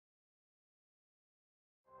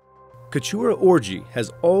Keturah Orji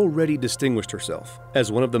has already distinguished herself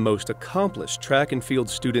as one of the most accomplished track and field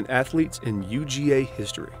student athletes in UGA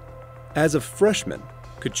history. As a freshman,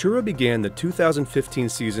 Keturah began the 2015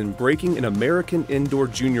 season breaking an American indoor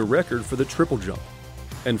junior record for the triple jump,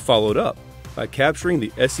 and followed up by capturing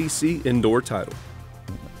the SEC indoor title.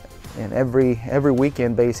 And every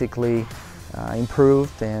weekend basically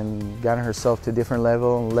improved and got herself to a different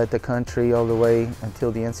level and led the country all the way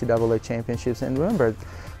until the NCAA championships. And remember,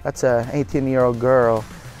 that's an 18-year-old girl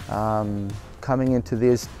coming into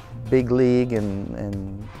this big league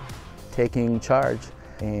and taking charge.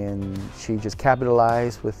 And she just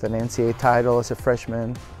capitalized with an NCAA title as a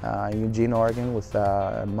freshman in Eugene, Oregon, with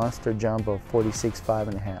a monster jump of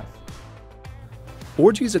 46.5½.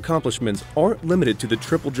 Orji's accomplishments aren't limited to the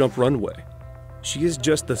triple jump runway. She is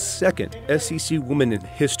just the second SEC woman in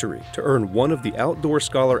history to earn one of the Outdoor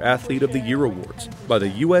Scholar Athlete of the Year awards by the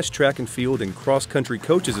U.S. Track and Field and Cross Country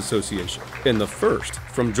Coaches Association, and the first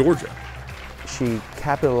from Georgia. She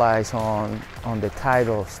capitalized on the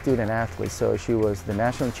title of student athlete, so she was the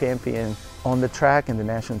national champion on the track and the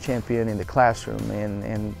national champion in the classroom,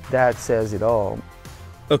 and that says it all.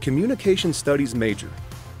 A communication studies major,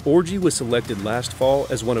 Orji was selected last fall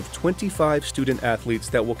as one of 25 student athletes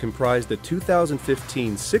that will comprise the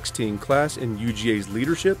 2015-16 class in UGA's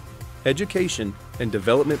Leadership, Education, and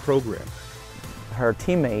Development program. Her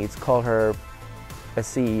teammates call her a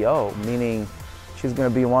CEO, meaning she's going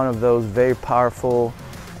to be one of those very powerful,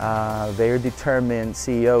 very determined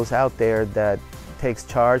CEOs out there that takes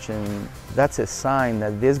charge, and that's a sign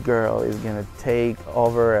that this girl is going to take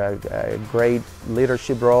over a great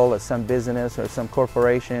leadership role at some business or some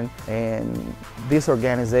corporation, and this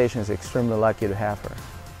organization is extremely lucky to have her.